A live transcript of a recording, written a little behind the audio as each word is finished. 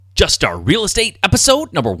Just Start Real Estate,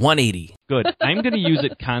 episode number 180. Good. I'm going to use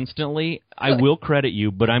it constantly. I will credit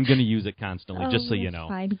you, but I'm going to use it constantly, just so you know.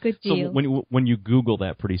 Fine. Good deal. So when you Google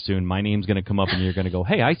that pretty soon, my name's going to come up and you're going to go,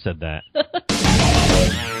 hey, I said that.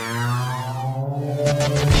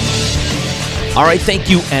 All right, thank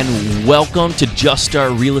you, and welcome to Just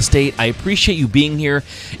Start Real Estate. I appreciate you being here.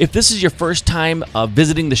 If this is your first time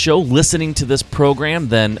visiting the show, listening to this program,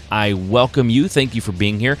 then I welcome you. Thank you for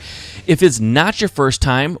being here. If it's not your first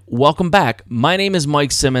time, welcome back. My name is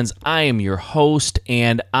Mike Simmons. I am your host,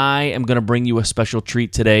 and I am going to bring you a special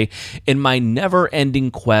treat today in my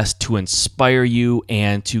never-ending quest to inspire you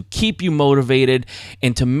and to keep you motivated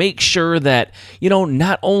and to make sure that,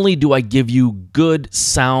 not only do I give you good,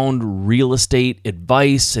 sound real estate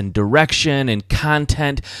advice and direction and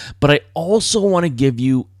content, but I also want to give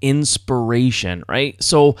you inspiration, right?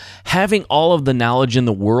 So having all of the knowledge in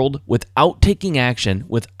the world without taking action,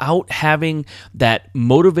 without having that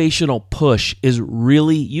motivational push is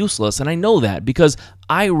really useless. And I know that because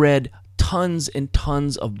I read tons and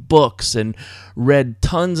tons of books and read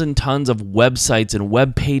tons and tons of websites and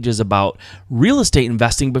web pages about real estate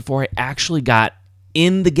investing before I actually got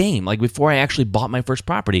in the game, like before I actually bought my first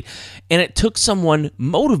property. And it took someone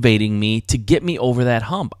motivating me to get me over that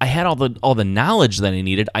hump. I had all the knowledge that I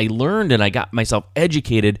needed. I learned and I got myself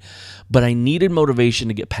educated, but I needed motivation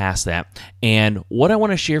to get past that. And what I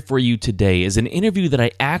want to share for you today is an interview that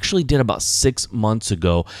I actually did about 6 months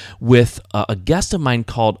ago with a guest of mine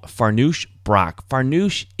called Farnoosh Brock.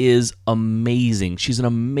 Farnoosh is amazing. She's an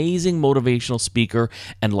amazing motivational speaker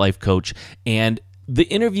and life coach. And the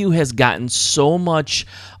interview has gotten so much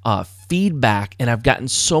feedback, and I've gotten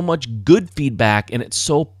so much good feedback, and it's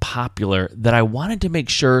so popular that I wanted to make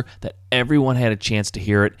sure that everyone had a chance to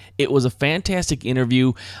hear it. It was a fantastic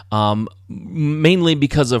interview, mainly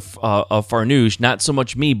because of Farnoosh, not so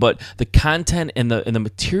much me, but the content and the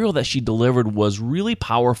material that she delivered was really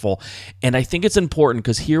powerful. And I think it's important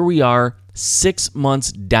because here we are 6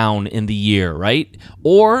 months down in the year, right?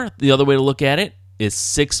 Or the other way to look at it is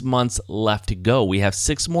 6 months left to go. We have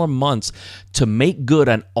 6 more months to make good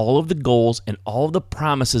on all of the goals and all of the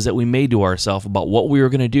promises that we made to ourselves about what we were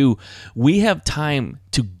going to do. We have time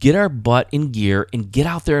to get our butt in gear and get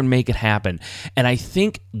out there and make it happen. And I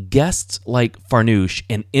think guests like Farnoosh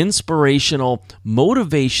and inspirational,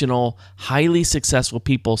 motivational, highly successful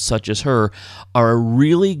people such as her are a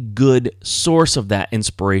really good source of that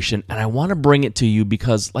inspiration. And I want to bring it to you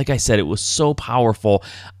because, like I said, it was so powerful.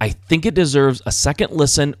 I think it deserves a second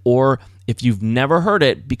listen, or if you've never heard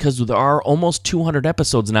it, because there are almost 200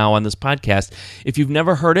 episodes now on this podcast, if you've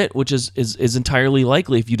never heard it, which is entirely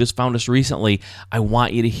likely if you just found us recently, I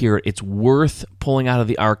want you to hear it. It's worth pulling out of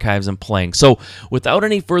the archives and playing. So without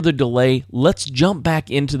any further delay, let's jump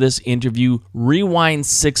back into this interview, rewind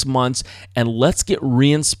 6 months, and let's get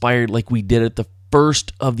re-inspired like we did at the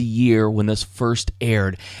first of the year when this first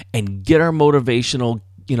aired, and get our motivational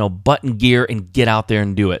butt in gear and get out there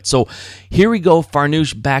and do it. So here we go,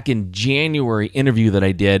 Farnoosh, back in January interview that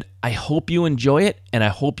I did. I hope you enjoy it, and I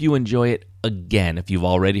hope you enjoy it again if you've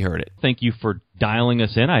already heard it. Thank you for dialing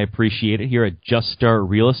us in. I appreciate it here at Just Start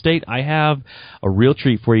Real Estate. I have a real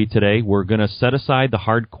treat for you today. We're going to set aside the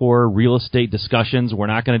hardcore real estate discussions. We're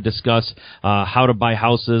not going to discuss how to buy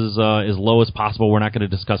houses as low as possible. We're not going to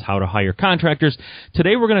discuss how to hire contractors.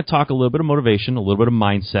 Today we're going to talk a little bit of motivation, a little bit of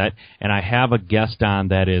mindset, and I have a guest on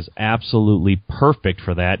that is absolutely perfect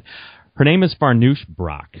for that. Her name is Farnoosh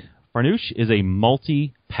Brock. Farnoosh is a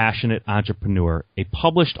multi-passionate entrepreneur, a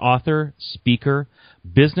published author, speaker,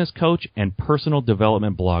 business coach, and personal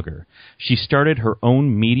development blogger. She started her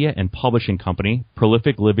own media and publishing company,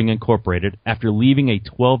 Prolific Living Incorporated, after leaving a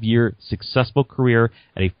 12-year successful career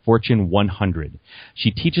at a Fortune 100. She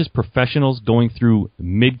teaches professionals going through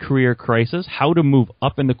mid-career crisis how to move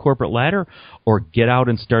up in the corporate ladder or get out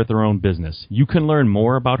and start their own business. You can learn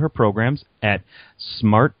more about her programs at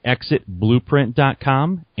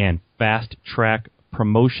smartexitblueprint.com and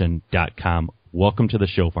fasttrackpromotion.com. Welcome to the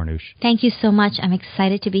show, Farnoosh. Thank you so much. I'm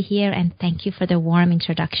excited to be here, and thank you for the warm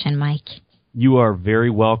introduction, Mike. You are very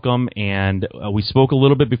welcome, and we spoke a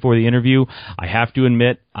little bit before the interview. I have to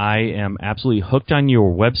admit, I am absolutely hooked on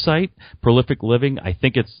your website, Prolific Living. I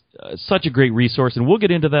think it's such a great resource, and we'll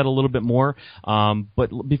get into that a little bit more.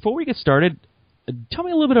 But before we get started, tell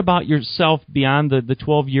me a little bit about yourself beyond the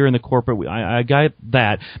 12-year in the corporate. I got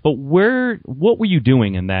that, but what were you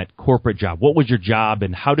doing in that corporate job? What was your job,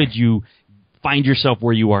 and how did you find yourself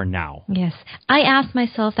where you are now? Yes. I asked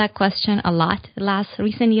myself that question a lot the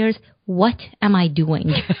recent years. What am I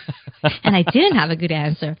doing? And I didn't have a good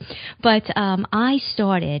answer. But I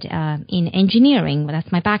started in engineering. Well,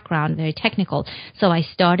 that's my background, very technical. So I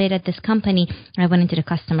started at this company. I went into the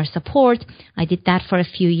customer support. I did that for a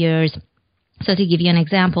few years. So to give you an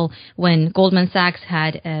example, when Goldman Sachs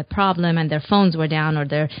had a problem and their phones were down or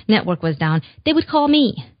their network was down, they would call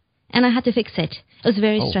me, and I had to fix it. It was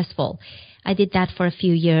very stressful. I did that for a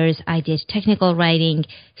few years. I did technical writing,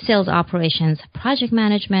 sales operations, project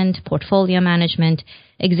management, portfolio management,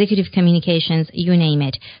 executive communications, you name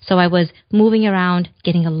it. So I was moving around,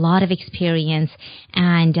 getting a lot of experience,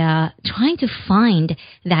 and trying to find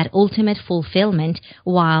that ultimate fulfillment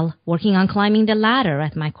while working on climbing the ladder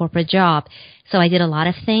at my corporate job. So I did a lot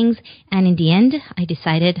of things, and in the end, I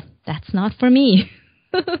decided that's not for me.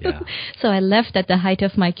 Yeah. So I left at the height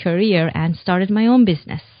of my career and started my own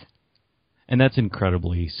business. And that's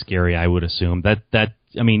incredibly scary, I would assume.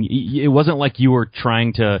 I mean, it wasn't like you were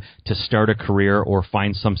trying to start a career or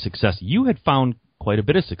find some success. You had found quite a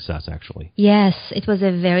bit of success, actually. Yes, it was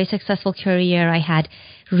a very successful career. I had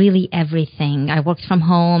really everything. I worked from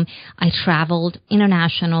home. I traveled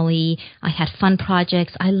internationally. I had fun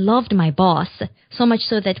projects. I loved my boss, so much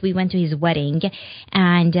so that we went to his wedding,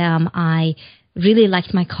 and I really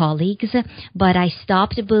liked my colleagues, but I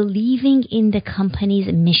stopped believing in the company's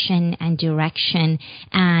mission and direction,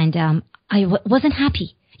 and I wasn't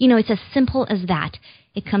happy. You know, it's as simple as that.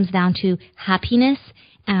 It comes down to happiness,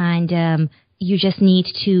 and you just need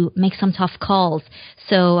to make some tough calls.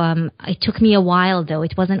 So it took me a while, though.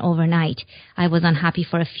 It wasn't overnight. I was unhappy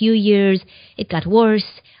for a few years. It got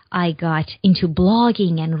worse. I got into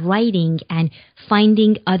blogging and writing and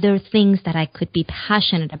finding other things that I could be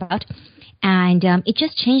passionate about. And it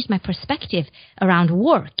just changed my perspective around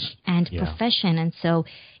work and profession. And so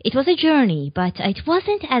it was a journey, but it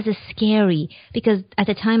wasn't as scary because at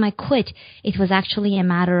the time I quit, it was actually a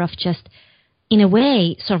matter of just, in a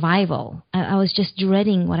way, survival. I was just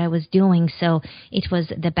dreading what I was doing. So it was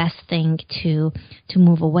the best thing to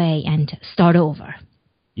move away and start over.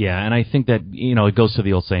 Yeah, and I think that, you know, it goes to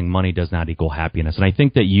the old saying, money does not equal happiness. And I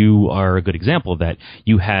think that you are a good example of that.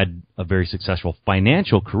 You had a very successful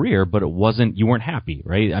financial career, but you weren't happy,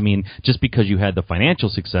 right? I mean, just because you had the financial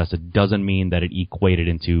success, it doesn't mean that it equated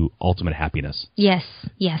into ultimate happiness. Yes.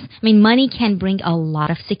 I mean, money can bring a lot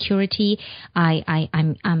of security.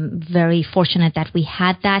 I'm very fortunate that we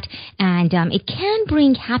had that, and it can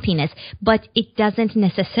bring happiness, but it doesn't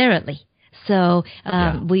necessarily. So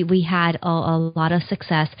we had a lot of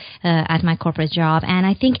success at my corporate job, and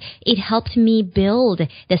I think it helped me build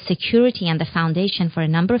the security and the foundation for a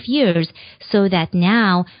number of years so that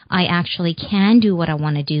now I actually can do what I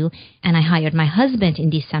want to do. And I hired my husband in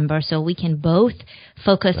December so we can both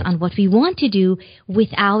focus on what we want to do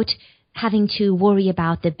without having to worry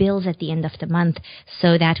about the bills at the end of the month,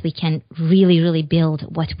 so that we can really, really build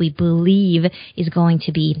what we believe is going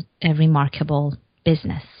to be a remarkable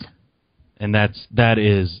business. And that's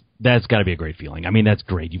got to be a great feeling. I mean, that's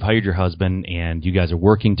great. You've hired your husband, and you guys are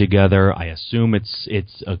working together. I assume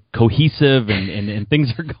it's a cohesive, and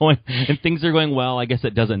things are going well. I guess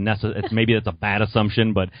it doesn't necessarily. Maybe that's a bad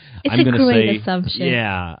assumption, but I'm going to say it's a great assumption.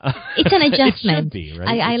 Yeah, it's an adjustment. It should be,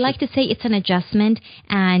 right? I like to say it's an adjustment,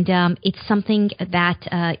 and it's something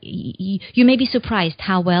that you may be surprised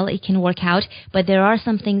how well it can work out. But there are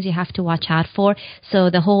some things you have to watch out for. So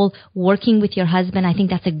the whole working with your husband, I think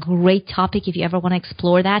that's a great topic. If you ever want to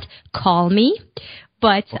explore that, call me.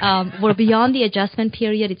 But we're beyond the adjustment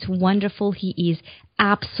period. It's wonderful. He is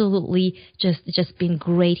absolutely just been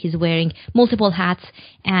great. He's wearing multiple hats,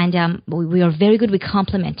 and we are very good. We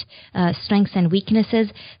complement strengths and weaknesses.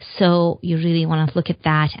 So you really want to look at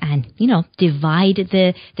that and, divide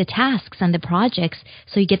the tasks and the projects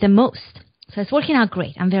so you get the most. So it's working out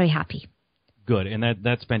great. I'm very happy. Good, and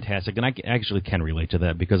that's fantastic. And I actually can relate to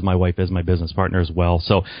that because my wife is my business partner as well.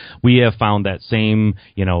 So we have found that same,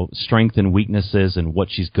 strength and weaknesses and what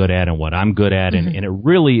she's good at and what I'm good at. Mm-hmm. And it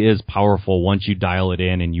really is powerful once you dial it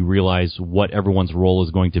in and you realize what everyone's role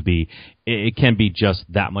is going to be. It can be just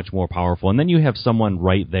that much more powerful. And then you have someone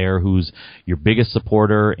right there who's your biggest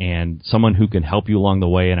supporter and someone who can help you along the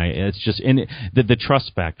way. And it's just the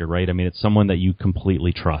trust factor, right? I mean, it's someone that you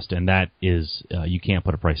completely trust, and that is you can't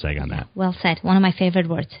put a price tag on that. Well said. One of my favorite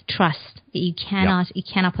words, trust. You cannot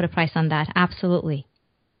put a price on that. Absolutely.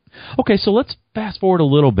 Okay, so let's fast forward a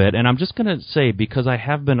little bit, and I'm just going to say, because I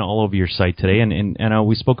have been all over your site today, and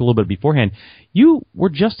we spoke a little bit beforehand, you were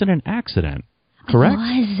just in an accident. correct?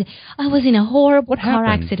 I was in a horrible What car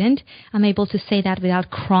happened? accident. I'm able to say that without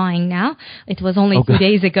crying now. It was only 2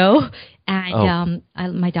 days ago. And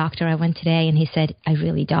my doctor, I went today, and he said, I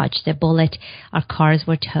really dodged a bullet. Our cars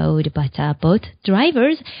were towed, but both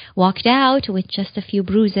drivers walked out with just a few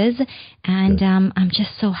bruises. And I'm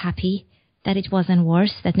just so happy that it wasn't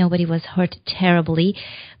worse, that nobody was hurt terribly.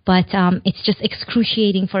 But it's just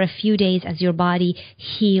excruciating for a few days as your body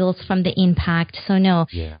heals from the impact. So no,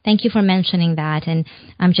 thank you for mentioning that. And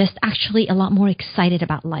I'm just actually a lot more excited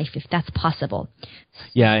about life, if that's possible.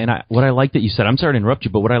 Yeah, and what I like that you said, I'm sorry to interrupt you,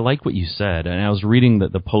 but what I like what you said, and I was reading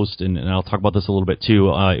the post, and I'll talk about this a little bit too.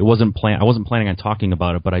 I wasn't planning on talking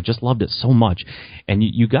about it, but I just loved it so much. And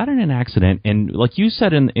you got in an accident, and like you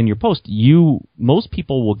said in your post, most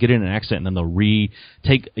people will get in an accident and then they'll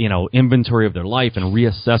take inventory of their life and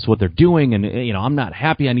reassess what they're doing, and I'm not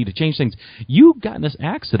happy, I need to change things. You got in this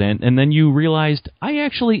accident, and then you realized, I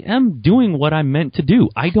actually am doing what I'm meant to do.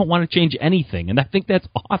 I don't want to change anything, and I think that's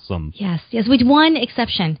awesome. Yes, with one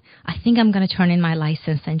exception. I think I'm going to turn in my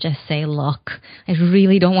license and just say, look, I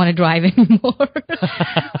really don't want to drive anymore.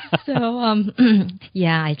 So,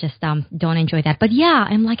 I just don't enjoy that. But yeah,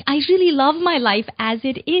 I'm like, I really love my life as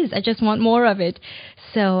it is. I just want more of it.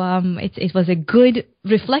 So it was a good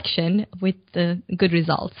reflection with the good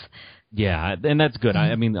results. Yeah, and that's good.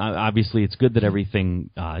 I mean, obviously, it's good that everything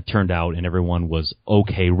turned out and everyone was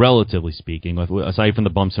okay, relatively speaking. Aside from the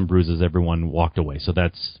bumps and bruises, everyone walked away. So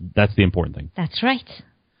that's the important thing. That's right.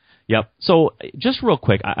 Yep. So just real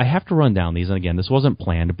quick, I have to run down these. And again, this wasn't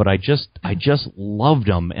planned, but I just loved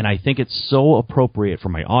them. And I think it's so appropriate for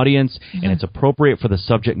my audience, and it's appropriate for the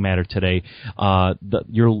subject matter today.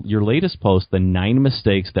 Your latest post, the 9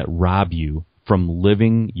 mistakes that rob you from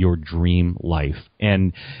living your dream life.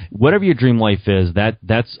 And whatever your dream life is,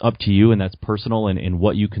 that's up to you, and that's personal and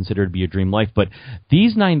what you consider to be your dream life. But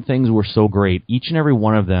these 9 things were so great, each and every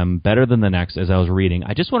one of them better than the next as I was reading.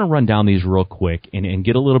 I just want to run down these real quick and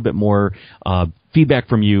get a little bit more feedback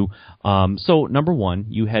from you. So number 1,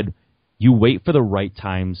 you wait for the right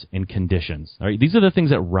times and conditions. All right? These are the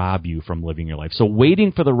things that rob you from living your life. So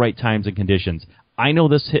waiting for the right times and conditions. I know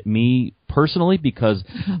this hit me personally because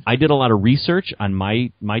I did a lot of research on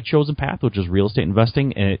my chosen path, which is real estate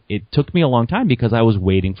investing, and it took me a long time because I was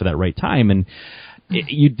waiting for that right time. And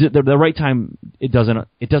the right time, it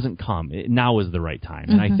doesn't come. Now is the right time,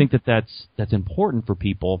 and I think that's important for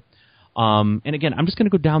people. And again, I'm just going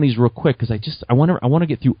to go down these real quick because I want to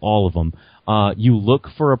get through all of them. You look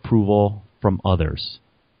for approval from others.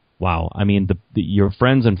 Wow, I mean, your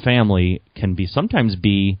friends and family can sometimes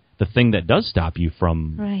be the thing that does stop you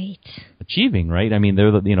from achieving, right? I mean,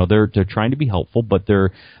 they're trying to be helpful, but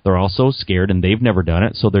they're also scared, and they've never done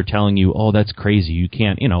it, so they're telling you, oh, that's crazy. You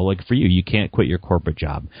can't, like for you can't quit your corporate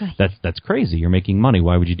job. Right. That's crazy. You're making money.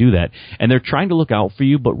 Why would you do that? And they're trying to look out for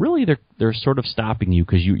you, but really they're sort of stopping you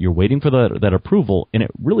because you're waiting for that approval, and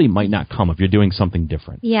it really might not come if you're doing something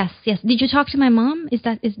different. Yes. Did you talk to my mom? Is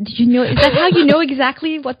that how you know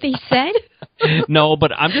exactly what they said? No,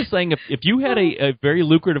 but I'm just saying if you had a very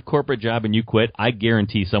lucrative corporate job and you quit, I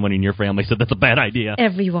guarantee someone in your family said that's a bad idea.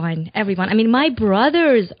 Everyone. I mean, my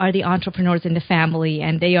brothers are the entrepreneurs in the family,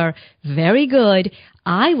 and they are very good.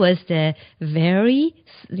 I was the very,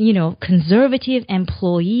 conservative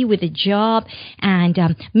employee with a job, and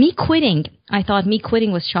me quitting, I thought me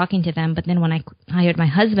quitting was shocking to them, but then when I hired my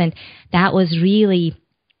husband, that was really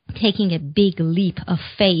taking a big leap of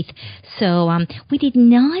faith. So we did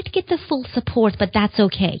not get the full support, but that's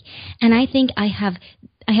okay. And I think I have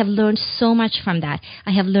learned so much from that.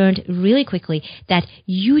 I have learned really quickly that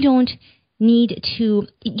you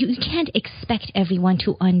can't expect everyone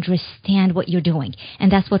to understand what you're doing.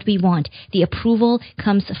 And that's what we want. The approval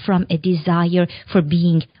comes from a desire for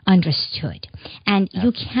being understood. And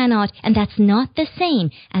you cannot, and that's not the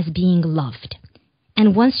same as being loved.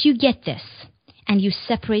 And once you get this, and you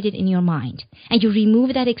separate it in your mind, and you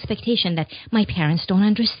remove that expectation that my parents don't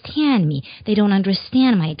understand me, they don't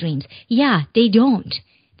understand my dreams. Yeah, they don't.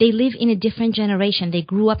 They live in a different generation. They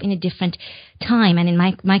grew up in a different time, and in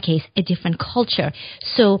my case, a different culture.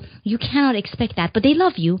 So you cannot expect that, but they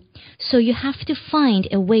love you. So you have to find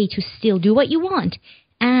a way to still do what you want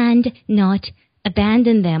and not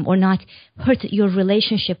abandon them or not hurt your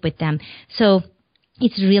relationship with them. So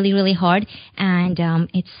it's really, really hard, and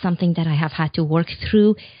it's something that I have had to work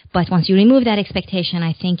through. But once you remove that expectation,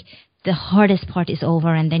 I think the hardest part is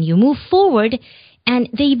over, and then you move forward, and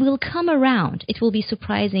they will come around. It will be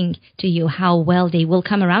surprising to you how well they will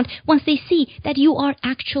come around once they see that you are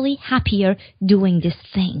actually happier doing this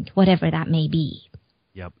thing, whatever that may be.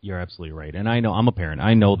 Yep, you're absolutely right. And I know, I'm a parent.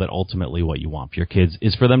 I know that ultimately what you want for your kids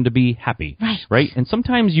is for them to be happy. Right? And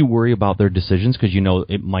sometimes you worry about their decisions because you know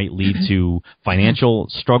it might lead to financial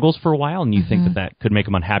struggles for a while, and you think that that could make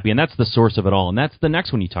them unhappy. And that's the source of it all. And that's the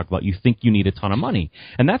next one you talk about. You think you need a ton of money,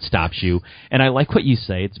 and that stops you. And I like what you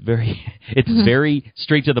say. It's very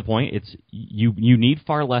straight to the point. It's you need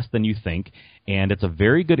far less than you think. And it's a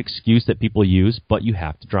very good excuse that people use, but you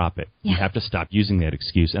have to drop it. Yeah. You have to stop using that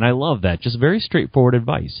excuse. And I love that. Just very straightforward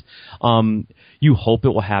advice. You hope it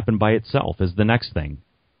will happen by itself is the next thing.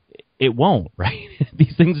 It won't, right?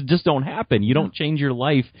 These things just don't happen. You don't change your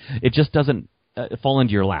life. It just doesn't fall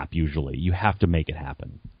into your lap usually. You have to make it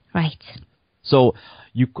happen. Right. So,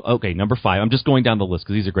 number 5. I'm just going down the list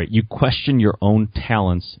because these are great. You question your own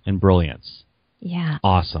talents and brilliance. Yeah.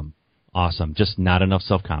 Awesome. Just not enough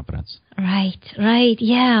self-confidence. Right.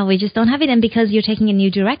 Yeah, we just don't have it. And because you're taking a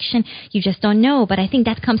new direction, you just don't know. But I think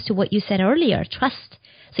that comes to what you said earlier, trust.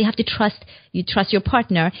 So you have to trust. You trust your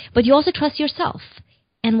partner, but you also trust yourself.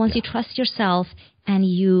 And once you trust yourself and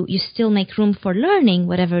you still make room for learning,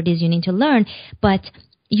 whatever it is you need to learn, but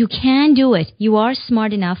you can do it. You are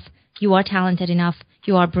smart enough. You are talented enough.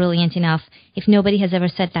 You are brilliant enough. If nobody has ever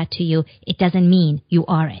said that to you, it doesn't mean you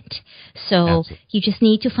aren't. So Absolutely. You just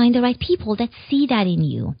need to find the right people that see that in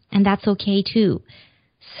you, and that's okay too.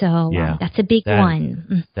 So that's a big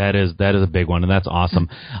one. That is a big one, and that's awesome.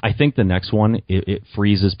 I think the next one, it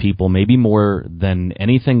freezes people maybe more than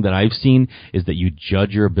anything that I've seen, is that you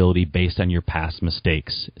judge your ability based on your past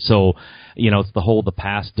mistakes. So, it's the whole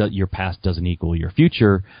your past doesn't equal your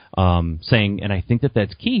future saying, and I think that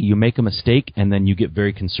that's key. You make a mistake, and then you get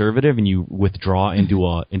very conservative, and you withdraw into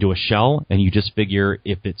a shell, and you just figure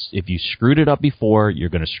if you screwed it up before, you're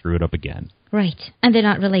going to screw it up again. Right, and they're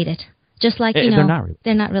not related. Just like, they're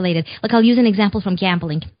not related. Like, I'll use an example from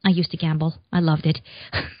gambling. I used to gamble. I loved it.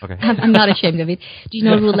 Okay. I'm not ashamed of it. Do you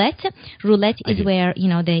know roulette? Roulette is where,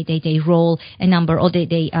 they roll a number, or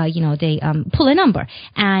they pull a number.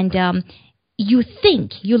 And, you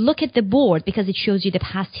look at the board because it shows you the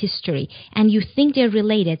past history, and you think they're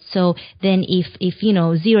related. So then if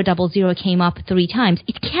 000 came up 3 times,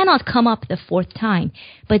 it cannot come up the 4th time.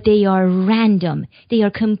 But they are random. They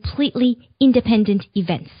are completely independent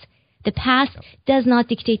events. The past does not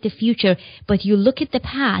dictate the future, but you look at the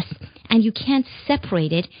past and you can't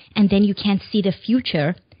separate it, and then you can't see the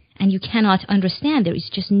future, and you cannot understand. There is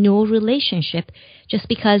just no relationship. Just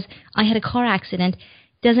because I had a car accident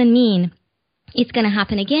doesn't mean it's going to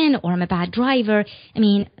happen again, or I'm a bad driver. I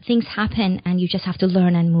mean, things happen, and you just have to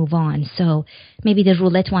learn and move on. So maybe the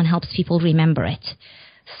roulette one helps people remember it.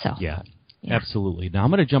 So yeah. Absolutely. Now I'm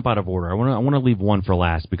going to jump out of order. I want to leave one for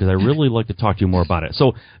last because I really like to talk to you more about it.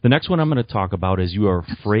 So the next one I'm going to talk about is you are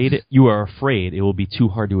afraid it will be too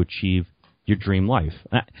hard to achieve your dream life.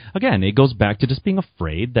 Again, it goes back to just being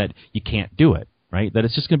afraid that you can't do it, right? That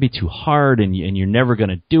it's just going to be too hard and you're never going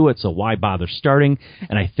to do it. So why bother starting?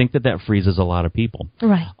 And I think that freezes a lot of people.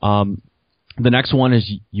 Right. The next one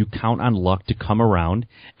is you count on luck to come around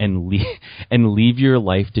and leave your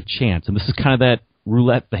life to chance. And this is kind of that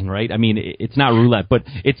roulette thing, right? I mean, it's not roulette, but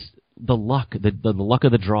it's the luck, the luck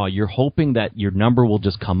of the draw. You're hoping that your number will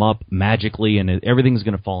just come up magically and everything's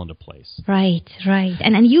going to fall into place. Right.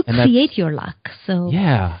 And you create your luck. So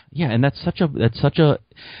yeah, and that's such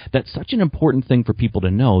an important thing for people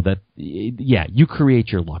to know, that you create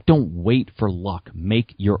your luck. Don't wait for luck.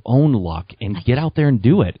 Make your own luck and get out there and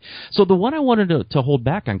do it. So the one I wanted to hold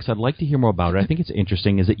back on, because I'd like to hear more about it, I think it's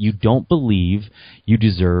interesting, is that you don't believe you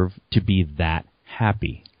deserve to be that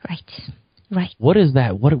happy. Right. What is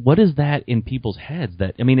that? What is that in people's heads?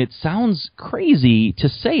 That, I mean, it sounds crazy to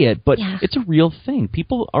say it, but it's a real thing.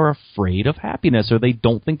 People are afraid of happiness, or they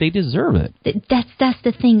don't think they deserve it. That's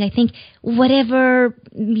the thing. I think whatever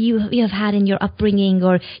you have had in your upbringing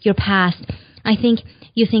or your past, I think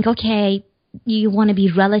you think, okay, you want to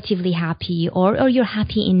be relatively happy, or you're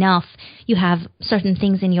happy enough. You have certain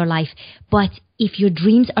things in your life. But if your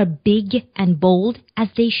dreams are big and bold, as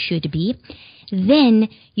they should be, then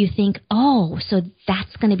you think, oh, so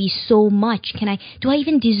that's going to be so much. Do I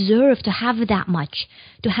even deserve to have that much?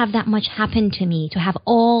 To have that much happen to me? To have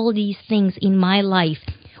all these things in my life?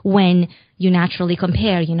 When you naturally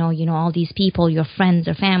compare, all these people, your friends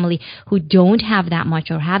or family, who don't have that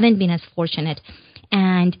much or haven't been as fortunate.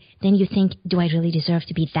 And then you think, do I really deserve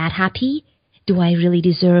to be that happy? Do I really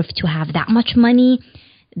deserve to have that much money,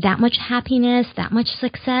 that much happiness, that much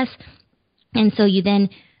success? And so you then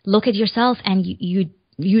look at yourself, and you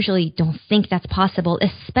usually don't think that's possible,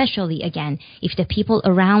 especially, again, if the people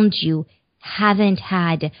around you haven't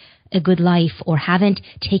had a good life or haven't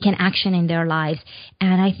taken action in their lives.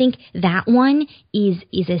 And I think that one is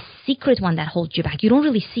a secret one that holds you back. You don't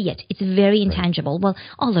really see it. It's very intangible. Well,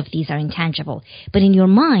 all of these are intangible. But in your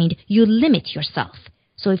mind, you limit yourself.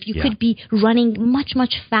 So if you could be running much,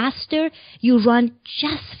 much faster, you run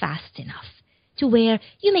just fast enough to where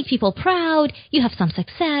you make people proud, you have some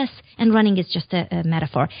success, and running is just a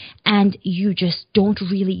metaphor, and you just don't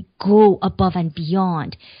really go above and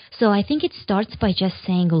beyond. So I think it starts by just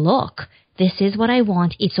saying, look, this is what I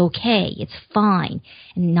want, it's okay, it's fine,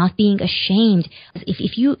 and not being ashamed.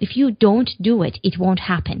 If you don't do it, it won't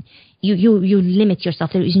happen. You limit yourself.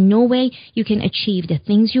 There is no way you can achieve the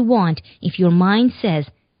things you want if your mind says,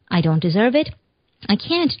 I don't deserve it, I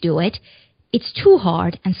can't do it, it's too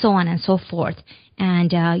hard, and so on and so forth.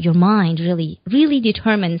 And your mind really, really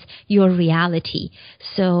determines your reality.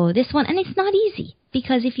 So this one, and it's not easy,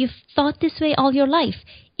 because if you've thought this way all your life,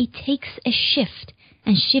 it takes a shift,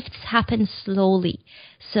 and shifts happen slowly.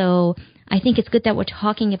 So I think it's good that we're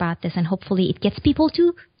talking about this, and hopefully it gets people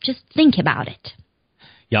to just think about it.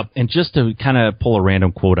 Yep, and just to kind of pull a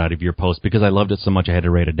random quote out of your post, because I loved it so much I had to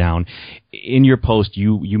write it down. In your post,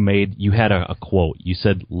 you had a quote. You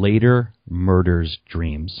said, "Later murders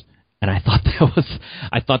dreams." And I thought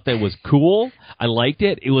that was cool. I liked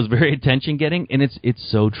it. It was very attention getting, and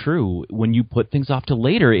it's so true. When you put things off to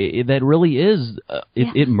later, that really is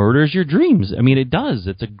it murders your dreams. I mean, it does.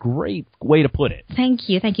 It's a great way to put it. Thank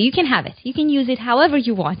you. You can have it. You can use it however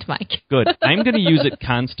you want, Mike. Good. I'm going to use it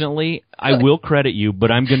constantly. I will credit you, but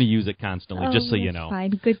I'm going to use it constantly, just so you know.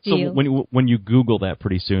 Fine. Good deal. So when you Google that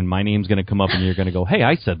pretty soon, my name's going to come up, and you're going to go, "Hey,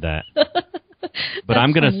 I said that." But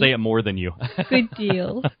I'm going to say it more than you. Good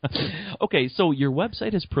deal. Okay, so your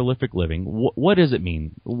website is Prolific Living. What does it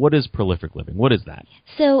mean? What is Prolific Living? What is that?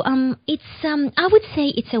 So it's I would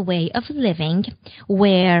say it's a way of living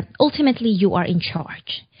where ultimately you are in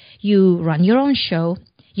charge. You run your own show.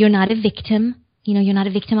 You're not a victim. You're not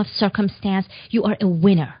a victim of circumstance. You are a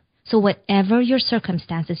winner. So whatever your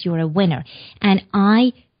circumstances, you're a winner. And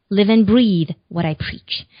I live and breathe what I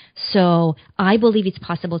preach. So I believe it's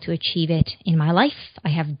possible to achieve it in my life. I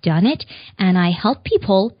have done it, and I help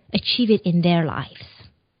people achieve it in their lives.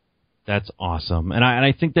 That's awesome. And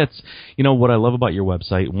I think that's, what I love about your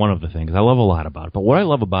website, one of the things. I love a lot about it. But what I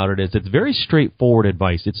love about it is it's very straightforward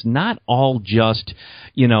advice. It's not all just,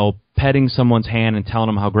 petting someone's hand and telling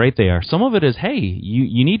them how great they are. Some of it is, hey,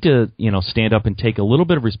 you need to, stand up and take a little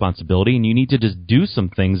bit of responsibility, and you need to just do some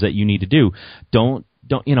things that you need to do. Don't,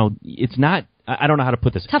 it's not, I don't know how to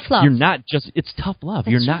put this. Tough love. It's tough love.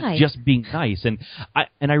 That's You're not right. just being nice. And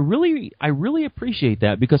I really appreciate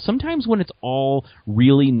that, because sometimes when it's all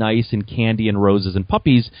really nice and candy and roses and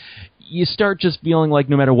puppies, you start just feeling like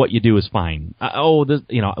no matter what you do is fine.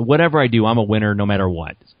 Whatever I do, I'm a winner no matter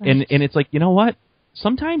what. Right. And it's like, you know what?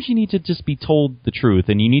 Sometimes you need to just be told the truth,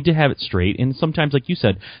 and you need to have it straight. And sometimes, like you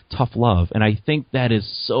said, tough love. And I think that is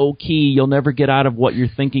so key. You'll never get out of what you're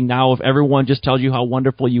thinking now if everyone just tells you how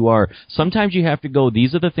wonderful you are. Sometimes you have to go,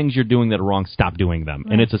 these are the things you're doing that are wrong. Stop doing them.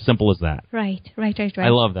 Right. And it's as simple as that. Right. I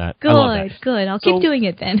love that. Good. I'll keep doing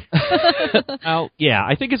it then. Yeah,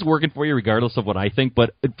 I think it's working for you regardless of what I think.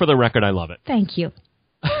 But for the record, I love it. Thank you.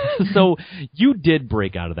 So you did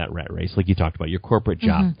break out of that rat race, like you talked about, your corporate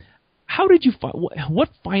job. Mm-hmm. How did you what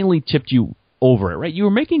finally tipped you over it, right? You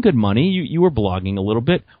were making good money. You were blogging a little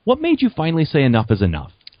bit. What made you finally say enough is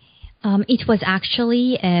enough? It was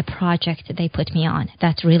actually a project they put me on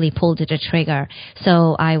that really pulled the trigger.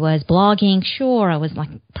 So I was blogging. Sure, I was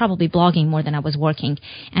probably blogging more than I was working,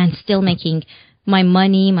 and still making my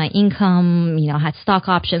money, my income, I had stock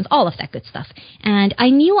options, all of that good stuff. And I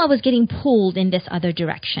knew I was getting pulled in this other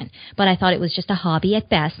direction, but I thought it was just a hobby at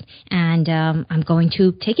best, and I'm going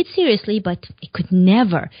to take it seriously, but it could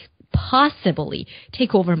never possibly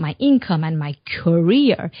take over my income and my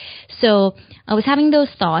career. So I was having those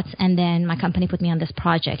thoughts, and then my company put me on this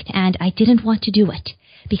project, and I didn't want to do it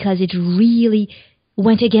because it really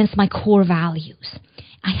went against my core values.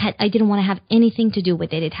 I didn't want to have anything to do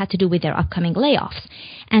with it. It had to do with their upcoming layoffs.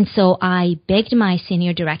 And so I begged my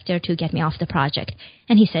senior director to get me off the project.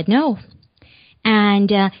 And he said no.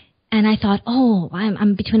 And I thought,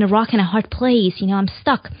 I'm between a rock and a hard place. I'm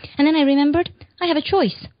stuck. And then I remembered I have a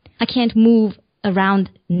choice. I can't move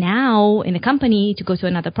around now in the company to go to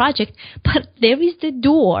another project, but there is the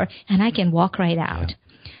door and I can walk right out,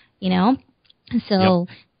 And so...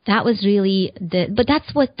 Yep. That was really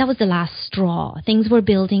that was the last straw. Things were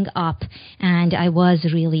building up, and I was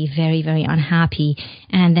really very, very unhappy.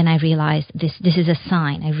 And then I realized this is a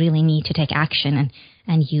sign. I really need to take action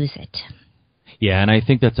and use it. Yeah, and I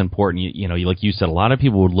think that's important. Like you said, a lot of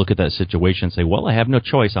people would look at that situation and say, well, I have no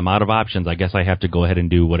choice. I'm out of options. I guess I have to go ahead and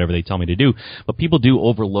do whatever they tell me to do. But people do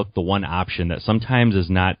overlook the one option that sometimes is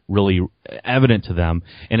not really evident to them,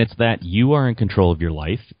 and it's that you are in control of your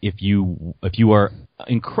life. If you are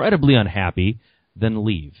incredibly unhappy, then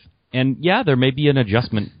leave. And yeah, there may be an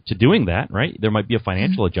adjustment to doing that, right? There might be a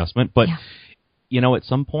financial adjustment, but at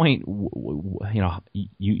some point,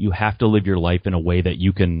 you have to live your life in a way that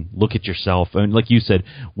you can look at yourself. And like you said,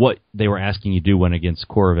 what they were asking you to do went against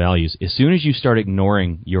core values. As soon as you start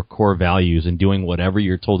ignoring your core values and doing whatever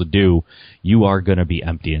you're told to do, you are going to be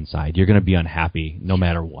empty inside. You're going to be unhappy no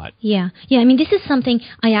matter what. Yeah. I mean, this is something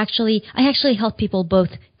I actually help people both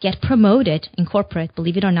get promoted in corporate,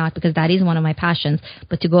 believe it or not, because that is one of my passions,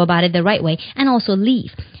 but to go about it the right way, and also leave.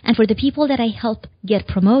 And for the people that I help get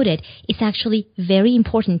promoted, it's actually very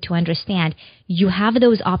important to understand you have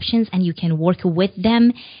those options and you can work with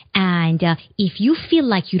them. And if you feel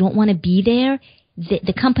like you don't want to be there,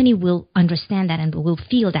 the company will understand that and will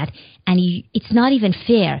feel that. And it's not even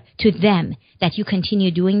fair to them that you continue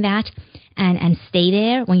doing that and stay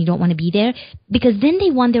there when you don't want to be there, because then they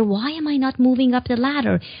wonder, why am I not moving up the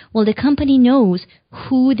ladder? Well, the company knows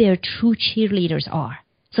who their true cheerleaders are.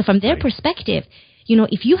 So from their perspective,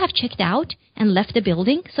 if you have checked out and left the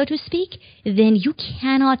building, so to speak, then you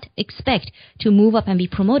cannot expect to move up and be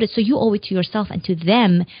promoted. So you owe it to yourself and to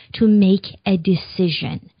them to make a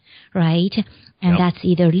decision, right? And that's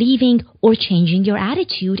either leaving or changing your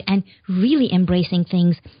attitude and really embracing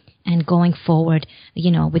things and going forward,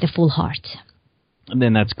 with a full heart. And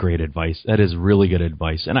then that's great advice. That is really good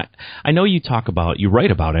advice. And I know you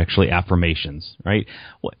write about actually affirmations, right?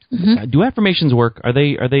 Do affirmations work?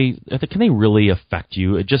 Can they really affect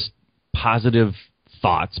you? Just positive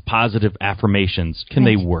thoughts, positive affirmations, can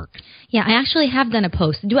they work? Yeah, I actually have done a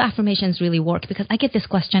post. Do affirmations really work? Because I get this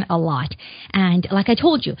question a lot. And like I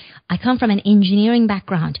told you, I come from an engineering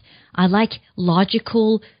background. I like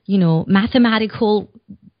logical, mathematical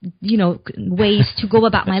ways to go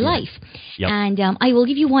about my life. And I will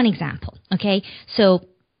give you one example, okay? So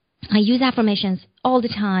I use affirmations all the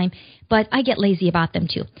time, but I get lazy about them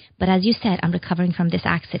too. But as you said, I'm recovering from this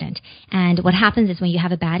accident. And what happens is when you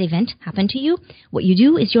have a bad event happen to you, what you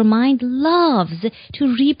do is your mind loves to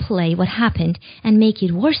replay what happened and make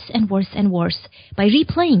it worse and worse and worse by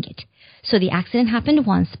replaying it. So the accident happened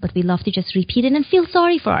once, but we love to just repeat it and feel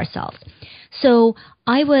sorry for ourselves. So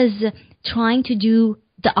I was trying to do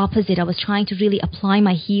the opposite. I was trying to really apply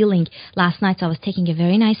my healing last night. So I was taking a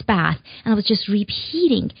very nice bath and I was just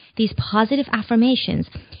repeating these positive affirmations.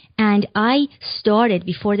 And I started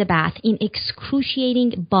before the bath in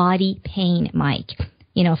excruciating body pain, Mike,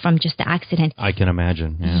 from just the accident. I can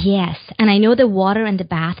imagine. Yeah. Yes. And I know the water and the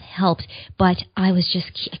bath helped, but I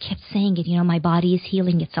kept saying it, my body is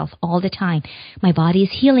healing itself all the time. My body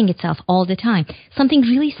is healing itself all the time. Something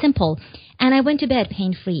really simple. And I went to bed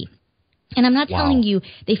pain-free. And I'm not telling you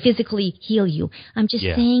they physically heal you. I'm just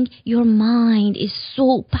saying your mind is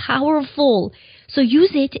so powerful. So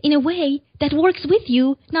use it in a way that works with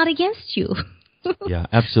you, not against you. Yeah,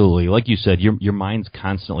 absolutely. Like you said, your mind's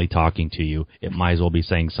constantly talking to you. It might as well be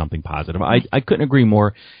saying something positive. I couldn't agree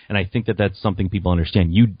more, and I think that's something people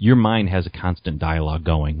understand. Your mind has a constant dialogue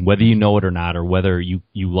going, whether you know it or not, or whether you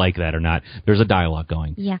like that or not. There's a dialogue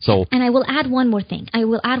going. Yeah. And I will add one more thing.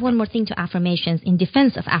 To affirmations in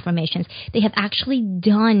defense of affirmations. They have actually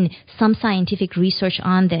done some scientific research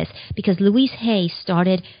on this because Louise Hay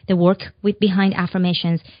started the work behind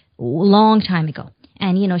affirmations a long time ago.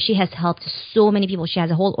 And, she has helped so many people. She has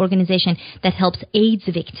a whole organization that helps AIDS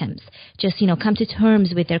victims just, come to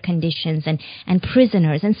terms with their conditions and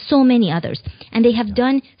prisoners and so many others. And they have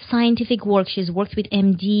done scientific work. She's worked with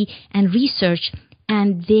MD and research,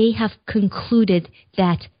 and they have concluded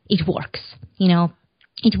that it works.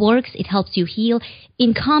 It works. It helps you heal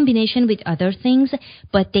in combination with other things,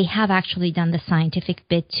 but they have actually done the scientific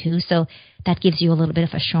bit too. So that gives you a little bit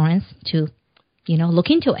of assurance to, look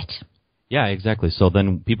into it. Yeah, exactly. So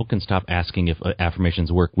then people can stop asking if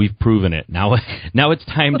affirmations work. We've proven it. Now it's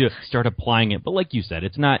time to start applying it. But like you said,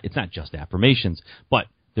 it's not just affirmations, but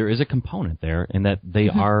there is a component there in that they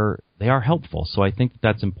are helpful. So I think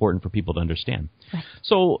that's important for people to understand. Right.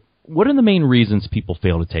 So what are the main reasons people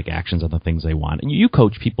fail to take actions on the things they want? And you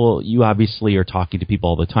coach people. You obviously are talking to people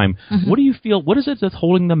all the time. What do you feel? What is it that's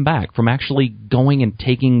holding them back from actually going and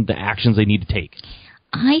taking the actions they need to take?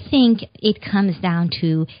 I think it comes down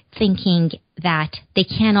to thinking that they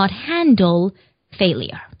cannot handle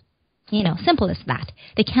failure. Simple as that.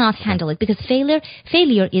 They cannot handle it because failure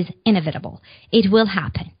is inevitable. It will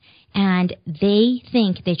happen. and they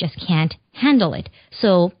think they just can't handle it.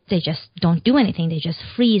 So they just don't do anything. They just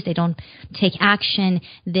freeze. They don't take action.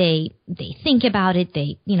 They think about it.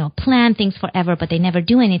 They, plan things forever, but they never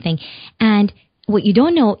do anything. And what you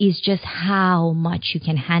don't know is just how much you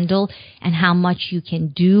can handle and how much you can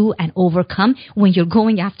do and overcome when you're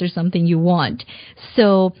going after something you want.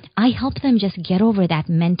 So I help them just get over that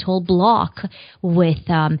mental block with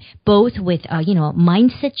both with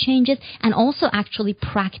mindset changes and also actually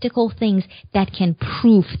practical things that can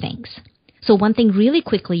prove things. So one thing really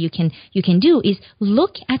quickly you can do is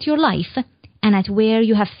look at your life and at where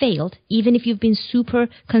you have failed, even if you've been super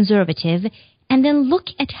conservative, and then look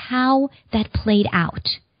at how that played out,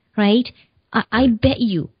 right? I bet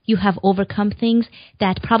you have overcome things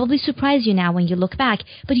that probably surprise you now when you look back,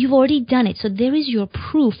 but you've already done it. So there is your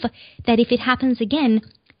proof that if it happens again,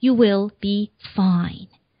 you will be fine.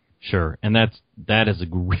 Sure, and that's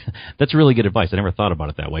really good advice. I never thought about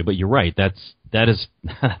it that way, but you're right. That's very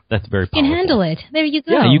powerful. You can handle it. There you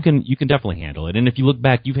go. Yeah, you can definitely handle it. And if you look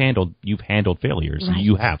back, you've handled failures. Right.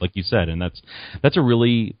 You have, like you said, and that's a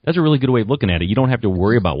really good way of looking at it. You don't have to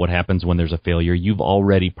worry about what happens when there's a failure. You've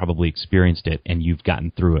already probably experienced it and you've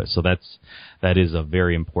gotten through it. So that is a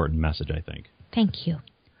very important message, I think. Thank you.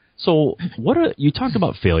 So you talked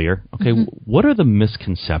about failure. Okay, What are the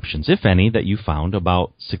misconceptions, if any, that you found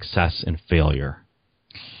about success and failure?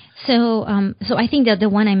 So I think that the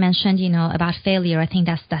one I mentioned, about failure, I think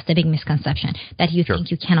that's the big misconception, that you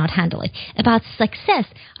think you cannot handle it. About success,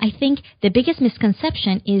 I think the biggest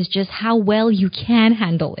misconception is just how well you can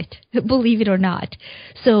handle it, believe it or not.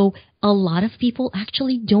 So a lot of people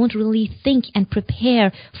actually don't really think and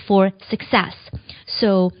prepare for success.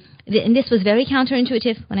 So and this was very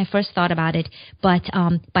counterintuitive when I first thought about it, but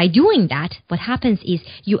by doing that, what happens is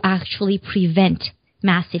you actually prevent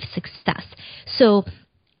massive success. So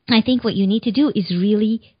I think what you need to do is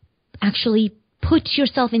really actually put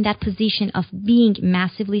yourself in that position of being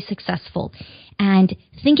massively successful and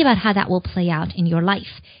think about how that will play out in your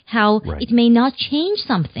life, how it may not change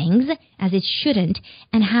some things as it shouldn't,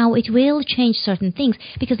 and how it will change certain things.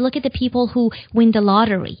 Because look at the people who win the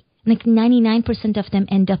lottery. Like 99% of them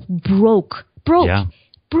end up broke. Yeah.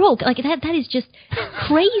 Broke. Like that is just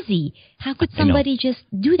crazy. How could somebody just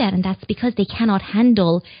do that? And that's because they cannot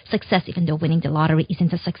handle success, even though winning the lottery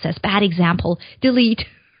isn't a success. Bad example. Delete.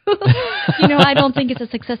 I don't think it's a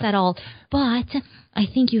success at all. But I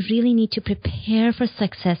think you really need to prepare for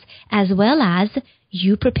success as well as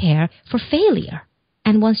you prepare for failure.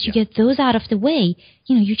 And once you get those out of the way,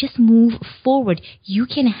 you just move forward. You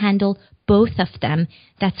can handle both of them.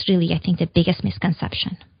 That's really, I think, the biggest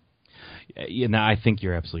misconception. Yeah, I think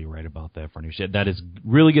you're absolutely right about that, Farnoosh. That is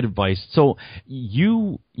really good advice. So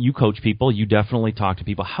you coach people. You definitely talk to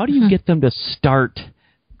people. How do you get them to start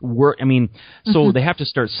work? I mean, so they have to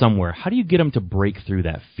start somewhere. How do you get them to break through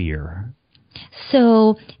that fear?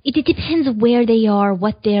 So it depends where they are,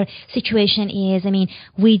 what their situation is. I mean,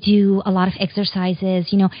 we do a lot of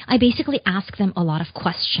exercises. I basically ask them a lot of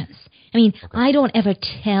questions. I mean, I don't ever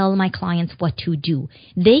tell my clients what to do.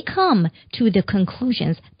 They come to the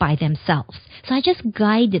conclusions by themselves. So I just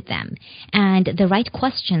guide them. And the right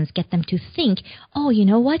questions get them to think, oh, you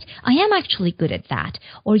know what? I am actually good at that.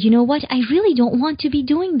 Or, you know what? I really don't want to be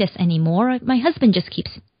doing this anymore. My husband just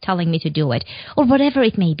keeps telling me to do it, or whatever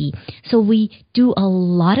it may be. So we do a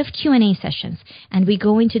lot of Q&A sessions, and we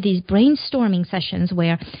go into these brainstorming sessions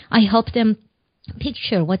where I help them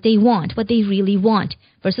picture what they want, what they really want,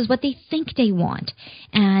 versus what they think they want,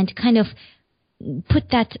 and kind of put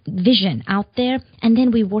that vision out there, and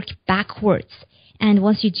then we work backwards. And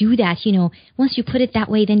once you do that, once you put it that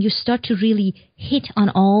way, then you start to really hit on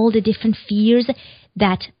all the different fears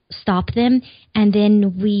that stop them, and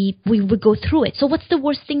then we would go through it. So what's the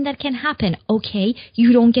worst thing that can happen? Okay,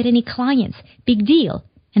 you don't get any clients. Big deal.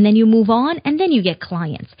 And then you move on, and then you get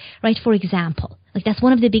clients, right? For example, like that's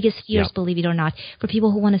one of the biggest fears, believe it or not, for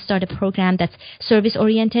people who want to start a program that's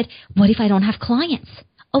service-oriented. What if I don't have clients?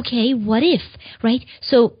 Okay, what if, right?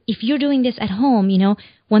 So if you're doing this at home,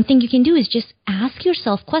 one thing you can do is just ask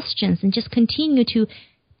yourself questions and just continue to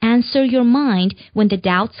answer your mind. When the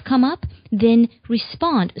doubts come up, then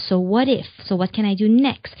respond. So what if? So what can I do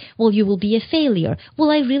next? Well, you will be a failure. Will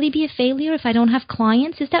I really be a failure if I don't have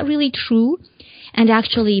clients? Is that really true? And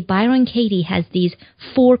actually, Byron Katie has these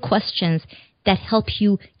 4 questions that help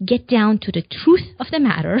you get down to the truth of the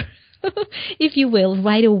matter, if you will,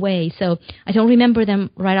 right away. So I don't remember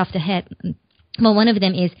them right off the head. But one of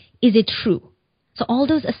them is it true? So all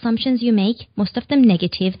those assumptions you make, most of them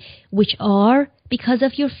negative, which are because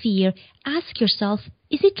of your fear, ask yourself,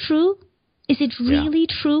 is it true? Is it really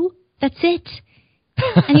true? That's it.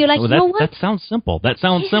 And you're like, well, you know what? That sounds simple. That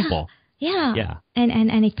sounds simple. Yeah. Yeah.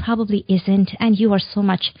 And it probably isn't. And you are so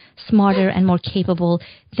much smarter and more capable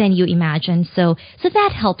than you imagine. So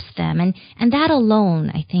that helps them. And that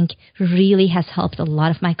alone, I think, really has helped a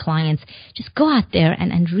lot of my clients just go out there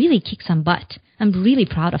and really kick some butt. I'm really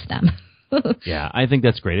proud of them. Yeah, I think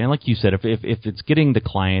that's great. And like you said, if it's getting the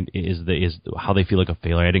client is how they feel like a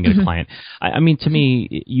failure. I didn't get a client. I mean, to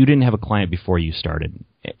me, you didn't have a client before you started.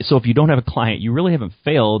 So if you don't have a client, you really haven't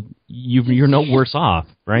failed. You're no worse off,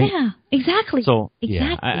 right? Yeah, exactly. So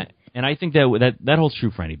exactly. Yeah, and I think that holds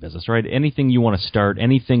true for any business, right? Anything you want to start,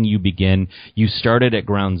 anything you begin, you started at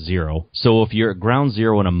ground zero. So if you're at ground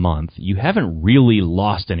zero in a month, you haven't really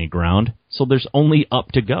lost any ground. So there's only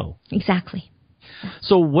up to go. Exactly.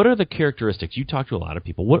 So what are the characteristics? You talk to a lot of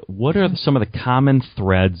people. What are some of the common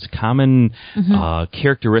threads, common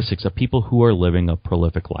characteristics of people who are living a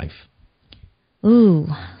prolific life? Ooh,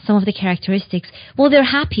 some of the characteristics. Well, they're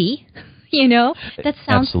happy. You know, that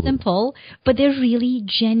sounds Absolutely. simple, but they're really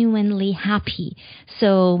genuinely happy.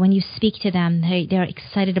 So when you speak to them, they're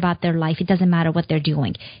excited about their life. It doesn't matter what they're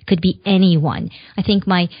doing. It could be anyone. I think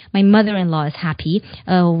my mother-in-law is happy.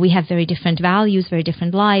 We have very different values, very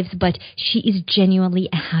different lives, but she is genuinely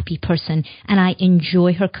a happy person, and I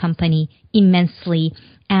enjoy her company immensely.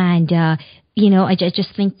 And, you know, I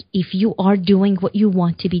just think if you are doing what you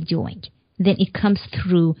want to be doing, then it comes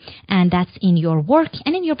through, and that's in your work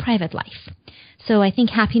and in your private life. So I think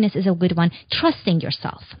happiness is a good one. Trusting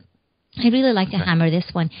yourself. I really like to hammer this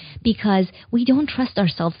one because we don't trust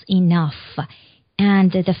ourselves enough.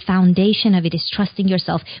 And the foundation of it is trusting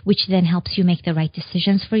yourself, which then helps you make the right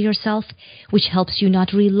decisions for yourself, which helps you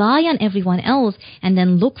not rely on everyone else and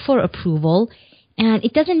then look for approval. And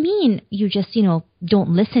it doesn't mean you just, don't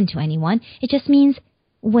listen to anyone. It just means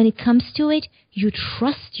when it comes to it, you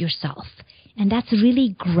trust yourself. And that's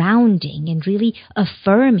really grounding and really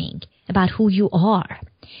affirming about who you are.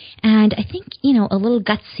 And I think, a little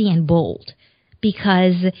gutsy and bold,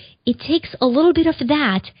 because it takes a little bit of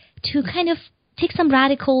that to kind of take some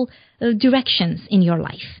radical directions in your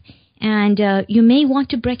life. And you may want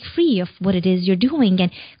to break free of what it is you're doing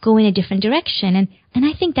and go in a different direction. And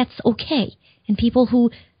I think that's okay. And people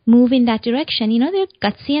who move in that direction, they're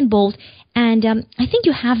gutsy and bold. And I think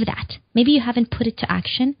you have that. Maybe you haven't put it to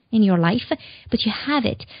action in your life, but you have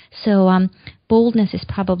it. So boldness is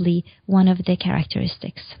probably one of the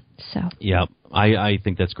characteristics. So yeah, I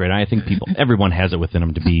think that's great. I think everyone has it within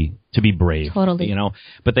them to be brave. Totally.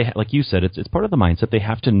 But they, like you said, it's part of the mindset. They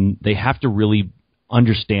have to really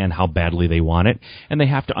understand how badly they want it, and they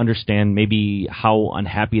have to understand maybe how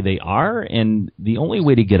unhappy they are, and the only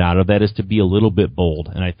way to get out of that is to be a little bit bold,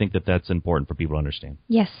 and I think that's important for people to understand.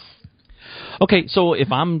 Yes. Okay, so if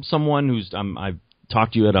I'm someone I've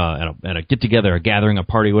talked to you at a get together, a gathering, a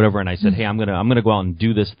party, whatever, and I said, hey, I'm gonna go out and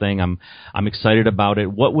do this thing. I'm excited about it.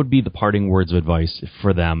 What would be the parting words of advice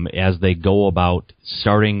for them as they go about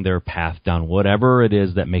starting their path down whatever it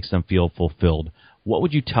is that makes them feel fulfilled? What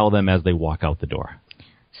would you tell them as they walk out the door?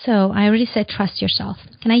 So I already said trust yourself.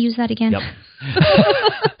 Can I use that again? Yep.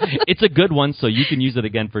 It's a good one, so you can use it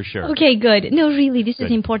again for sure. Okay, good. No, really, this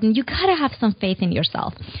is important. You got to have some faith in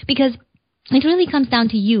yourself, because it really comes down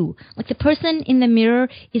to you. Like, the person in the mirror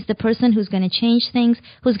is the person who's going to change things,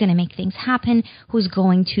 who's going to make things happen, who's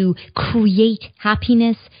going to create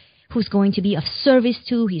happiness, who's going to be of service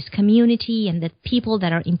to his community and the people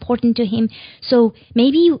that are important to him. So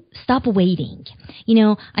maybe stop waiting.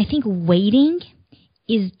 I think waiting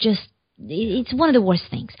is it's one of the worst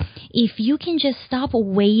things. If you can just stop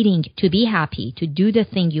waiting to be happy, to do the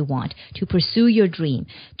thing you want, to pursue your dream,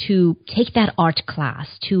 to take that art class,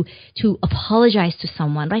 to apologize to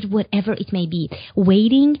someone, right? Whatever it may be.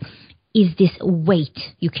 Waiting is this weight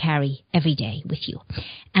you carry every day with you.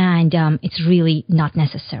 And it's really not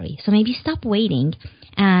necessary. So maybe stop waiting,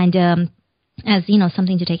 and as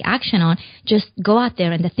something to take action on, just go out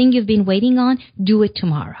there, and the thing you've been waiting on, do it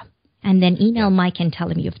tomorrow. And then email Mike and tell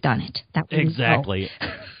him you've done it. That way exactly.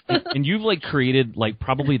 And you've created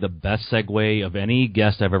probably the best segue of any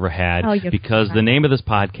guest I've ever had, because the name of this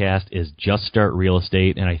podcast is Just Start Real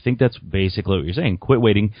Estate, and I think that's basically what you're saying. Quit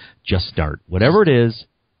waiting, just start. Whatever it is,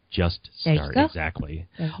 just start. Exactly.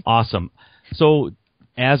 Awesome. So,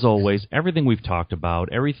 as always, everything we've talked about,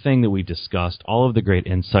 everything that we've discussed, all of the great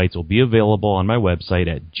insights will be available on my website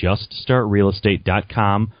at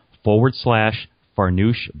juststartrealestate.com/Farnoosh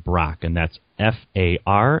Brock, and that's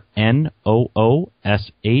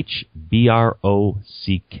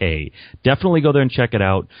FarnooshBrock. Definitely go there and check it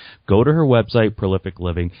out. Go to her website, Prolific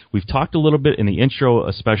Living. We've talked a little bit in the intro,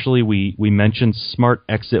 especially we mentioned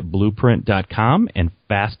smartexitblueprint.com and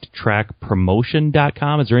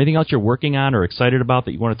fasttrackpromotion.com. Is there anything else you're working on or excited about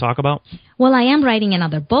that you want to talk about? Well, I am writing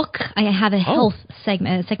another book. I have a health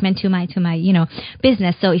segment to my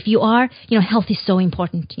business. So if you are, health is so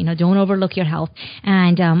important. Don't overlook your health.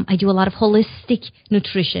 And I do a lot of holistic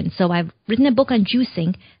nutrition. So I've written a book on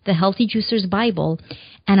juicing, the Healthy Juicer's Bible,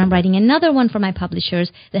 and I'm writing another one for my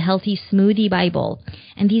publishers, the Healthy Smoothie Bible.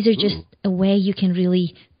 And these are just a way you can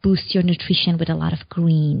really boost your nutrition with a lot of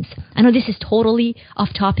greens. I know this is totally off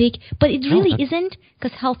topic, but it really isn't,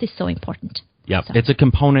 because health is so important. Yeah, it's a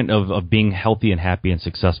component of being healthy and happy and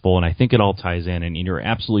successful, and I think it all ties in, and you're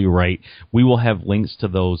absolutely right. We will have links to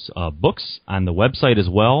those books on the website as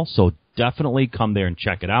well, so definitely come there and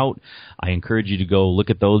check it out. I encourage you to go look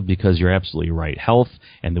at those because you're absolutely right. Health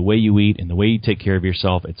and the way you eat and the way you take care of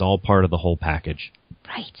yourself, it's all part of the whole package.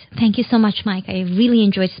 Right. Thank you so much, Mike. I really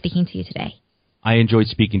enjoyed speaking to you today. I enjoyed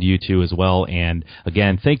speaking to you, too, as well. And,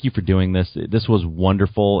 again, thank you for doing this. This was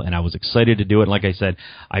wonderful, and I was excited to do it. Like I said,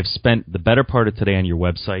 I've spent the better part of today on your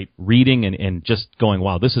website reading and just going,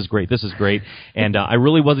 wow, this is great, this is great. And I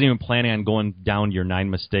really wasn't even planning on going down your 9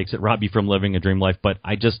 mistakes that rob you from living a dream life, but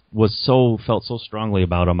I just felt so strongly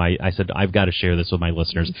about them. I said, I've got to share this with my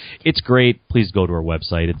listeners. It's great. Please go to our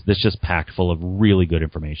website. It's just packed full of really good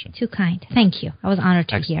information. Too kind. Thank you. I was honored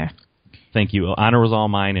to hear. Thank you. Honor was all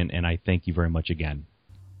mine, and I thank you very much again.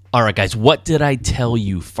 All right, guys, what did I tell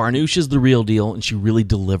you? Farnoosh is the real deal, and she really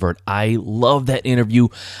delivered. I love that interview.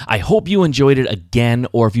 I hope you enjoyed it again,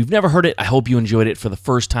 or if you've never heard it, I hope you enjoyed it for the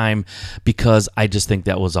first time, because I just think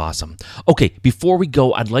that was awesome. Okay, before we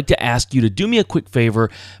go, I'd like to ask you to do me a quick favor.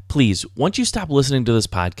 Please, once you stop listening to this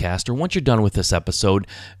podcast, or once you're done with this episode,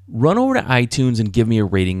 run over to iTunes and give me a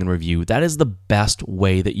rating and review. That is the best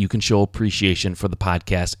way that you can show appreciation for the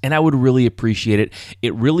podcast, and I would really appreciate it.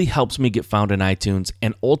 It really helps me get found in iTunes,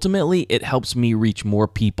 and ultimately, it helps me reach more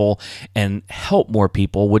people and help more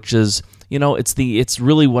people, which is, it's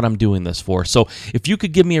really what I'm doing this for. So if you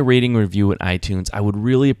could give me a rating and review at iTunes, I would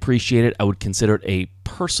really appreciate it. I would consider it a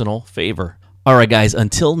personal favor. All right, guys,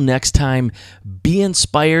 until next time, be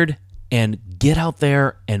inspired and get out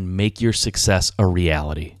there and make your success a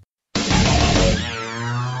reality.